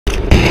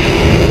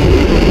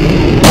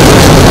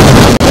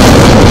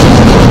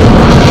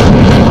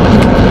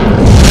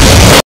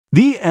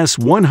The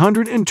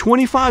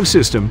S-125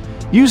 system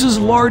uses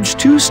large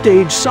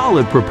two-stage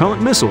solid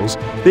propellant missiles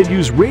that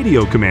use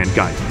radio command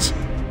guidance.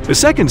 The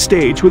second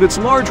stage with its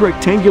large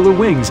rectangular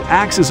wings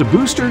acts as a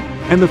booster,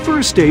 and the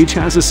first stage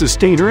has a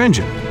sustainer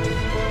engine.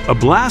 A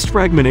blast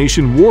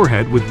fragmentation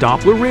warhead with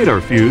Doppler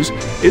radar fuse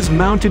is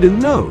mounted in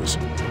the nose.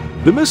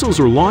 The missiles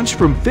are launched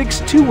from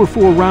fixed 2 or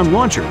 4 round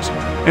launchers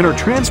and are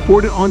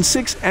transported on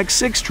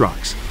 6x6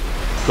 trucks.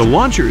 The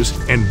launchers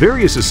and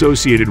various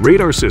associated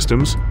radar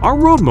systems are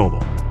road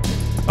mobile.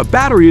 A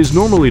battery is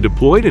normally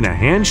deployed in a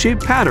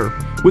hand-shaped pattern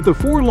with the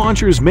 4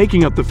 launchers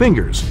making up the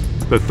fingers,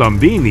 the thumb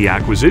being the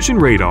acquisition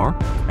radar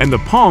and the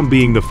palm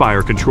being the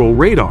fire control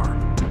radar.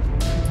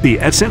 The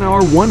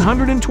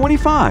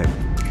SNR-125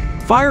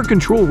 fire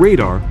control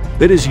radar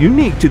that is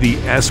unique to the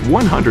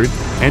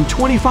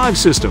S-125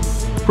 system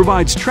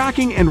provides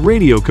tracking and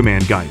radio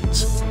command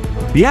guidance.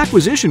 The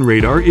acquisition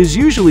radar is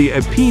usually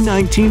a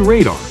P-19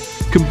 radar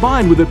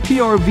combined with a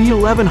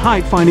PRV-11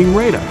 height-finding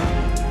radar.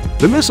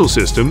 The missile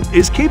system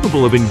is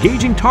capable of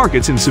engaging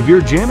targets in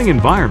severe jamming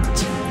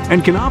environments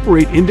and can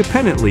operate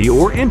independently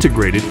or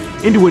integrated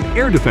into an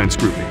air defense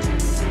grouping.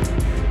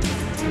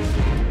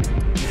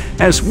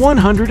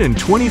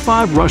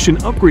 S-125 Russian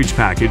upgrade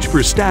package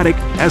for static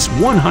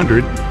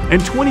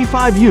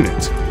S-125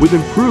 units with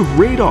improved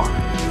radar,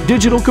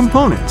 digital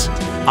components,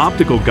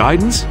 optical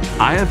guidance,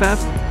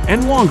 IFF,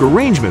 and longer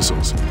range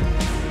missiles.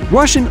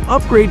 Russian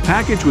upgrade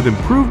package with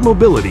improved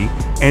mobility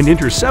and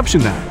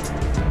interception that.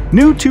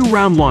 New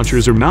 2-round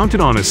launchers are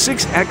mounted on a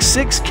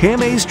 6x6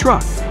 Kamaz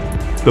truck.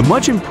 The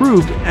much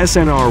improved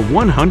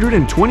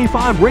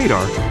SNR-125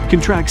 radar can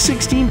track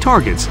 16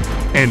 targets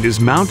and is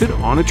mounted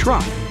on a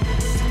truck.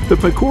 The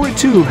Pekora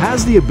 2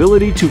 has the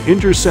ability to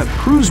intercept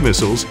cruise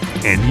missiles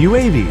and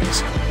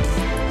UAVs.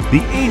 The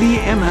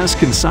ADMS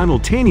can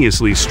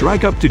simultaneously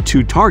strike up to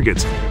 2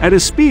 targets at a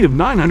speed of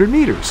 900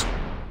 meters.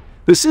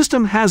 The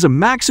system has a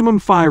maximum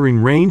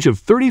firing range of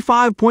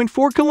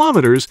 35.4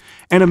 kilometers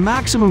and a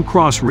maximum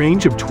cross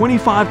range of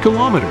 25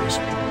 kilometers.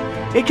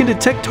 It can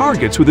detect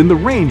targets within the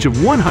range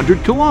of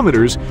 100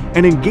 kilometers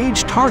and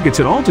engage targets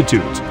at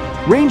altitudes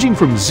ranging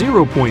from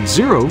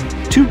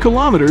 0.02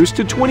 kilometers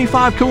to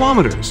 25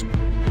 kilometers.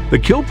 The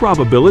kill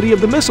probability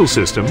of the missile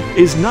system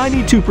is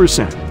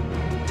 92%.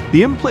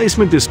 The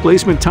emplacement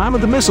displacement time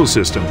of the missile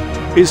system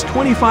is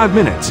 25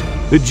 minutes.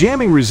 The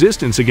jamming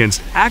resistance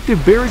against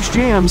active barrage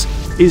jams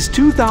is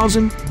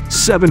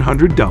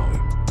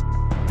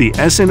 $2,700. The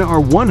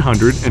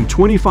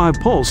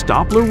SNR-125 pulse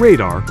Doppler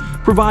radar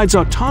provides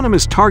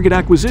autonomous target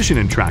acquisition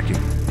and tracking,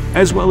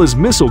 as well as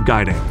missile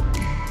guiding.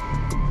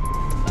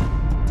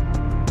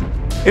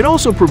 It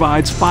also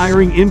provides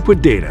firing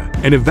input data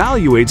and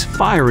evaluates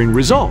firing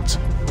results.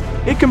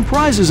 It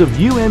comprises of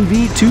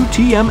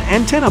UNV-2TM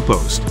antenna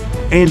post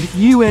and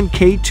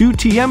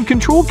UNK-2TM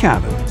control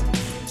cabin.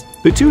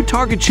 The 2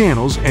 target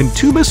channels and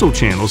 2 missile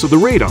channels of the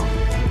radar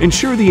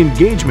ensure the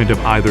engagement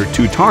of either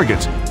 2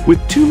 targets with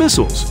 2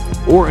 missiles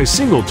or a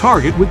single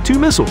target with 2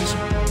 missiles.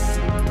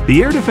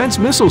 The air defense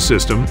missile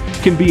system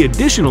can be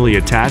additionally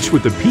attached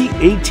with the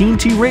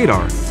P-18T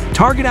radar,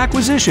 target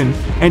acquisition,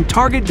 and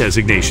target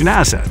designation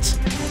assets.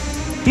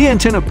 The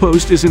antenna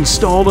post is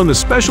installed on the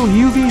special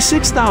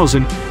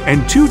UV-6000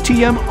 and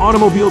 2TM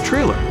automobile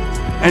trailer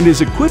and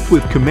is equipped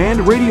with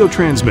command radio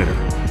transmitter,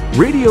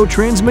 radio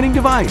transmitting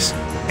device,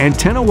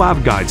 antenna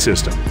waveguide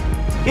system,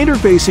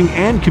 interfacing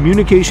and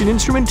communication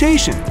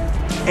instrumentation,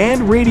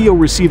 and radio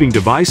receiving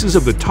devices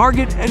of the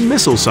target and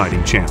missile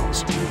sighting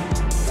channels.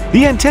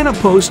 The antenna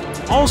post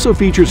also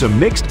features a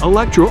mixed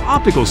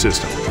electro-optical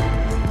system.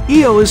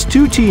 EOS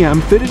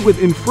 2TM fitted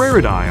with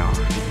infrared IR,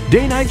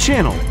 day-night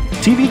channel,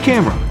 TV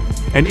camera,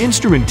 and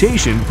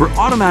instrumentation for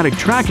automatic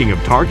tracking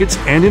of targets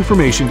and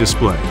information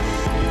display.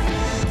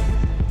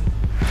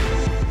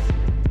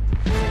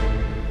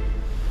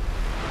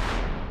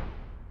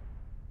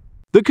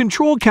 The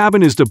control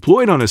cabin is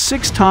deployed on a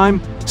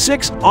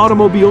 6x6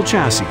 automobile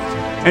chassis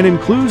and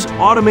includes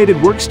automated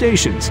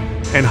workstations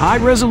and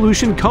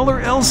high-resolution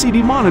color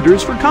LCD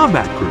monitors for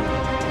combat crew.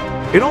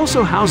 It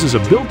also houses a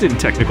built-in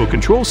technical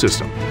control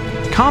system,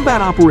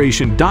 combat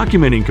operation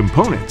documenting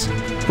components,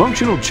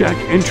 functional check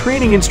and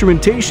training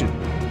instrumentation,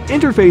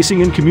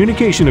 interfacing and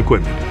communication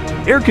equipment,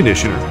 air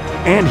conditioner,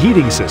 and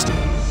heating system.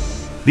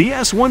 The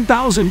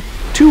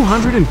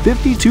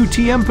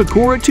S-1252TM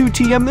Pekora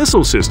 2TM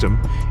missile system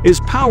is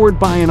powered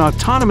by an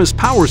autonomous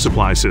power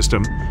supply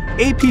system,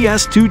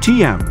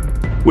 APS-2TM,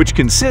 which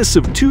consists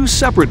of 2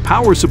 separate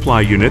power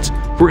supply units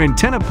for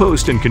antenna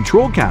post and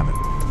control cabin.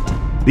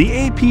 The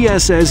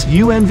APS's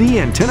UNV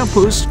antenna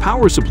post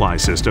power supply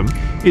system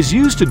is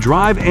used to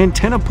drive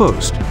antenna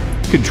post,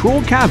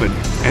 control cabin,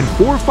 and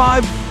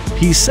 4.5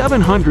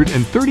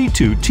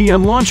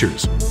 P732TM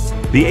launchers.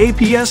 The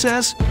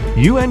APS's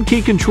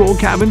UNK control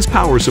cabin's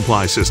power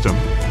supply system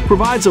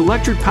provides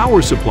electric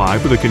power supply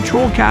for the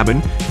control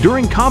cabin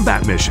during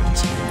combat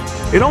missions.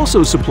 It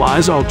also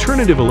supplies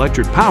alternative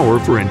electric power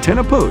for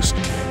antenna post,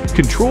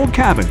 control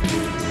cabin,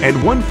 and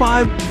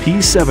 15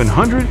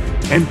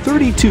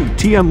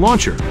 P732TM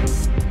launcher.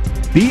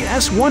 The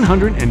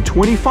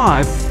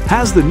S-125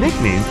 has the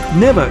nickname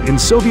Neva in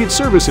Soviet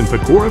service in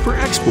Pekora for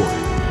export.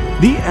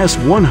 The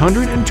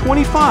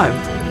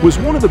S-125 was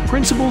one of the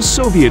principal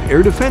Soviet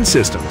air defense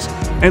systems,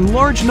 and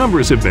large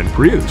numbers have been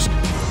produced.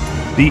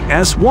 The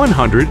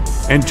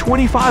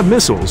S-125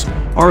 missiles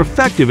are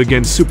effective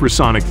against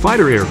supersonic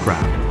fighter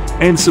aircraft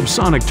and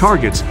subsonic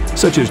targets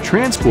such as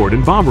transport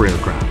and bomber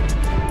aircraft.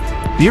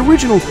 The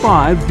original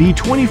 5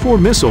 V-24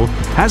 missile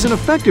has an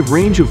effective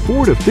range of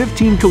 4 to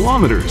 15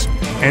 kilometers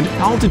and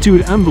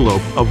altitude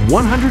envelope of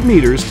 100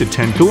 meters to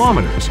 10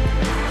 kilometers.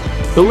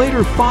 The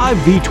later 5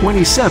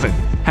 V-27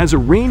 has a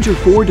range of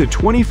 4 to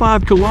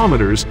 25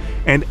 kilometers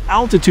and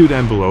altitude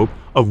envelope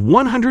of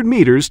 100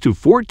 meters to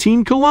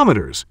 14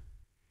 kilometers.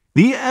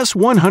 The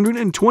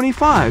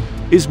S-125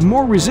 is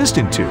more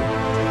resistant to.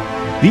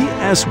 The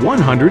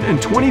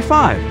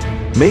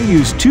S-125 may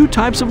use 2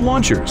 types of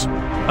launchers: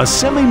 a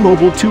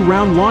semi-mobile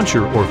 2-round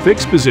launcher or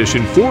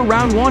fixed-position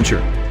 4-round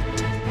launcher.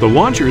 The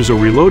launchers are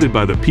reloaded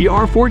by the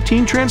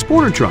PR-14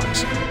 transporter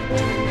trucks.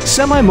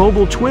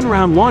 Semi-mobile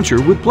twin-round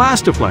launcher with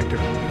blast deflector.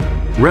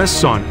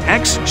 Rests on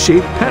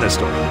X-shaped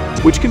pedestal,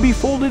 which can be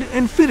folded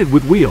and fitted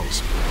with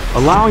wheels,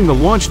 allowing the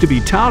launch to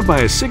be towed by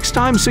a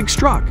 6x6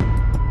 truck.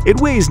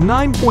 It weighs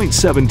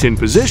 9.7 ton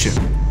position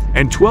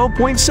and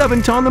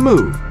 12.7 ton the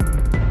move.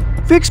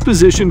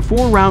 Fixed-position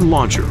 4-round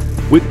launcher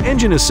with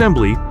engine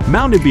assembly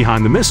mounted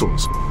behind the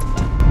missiles.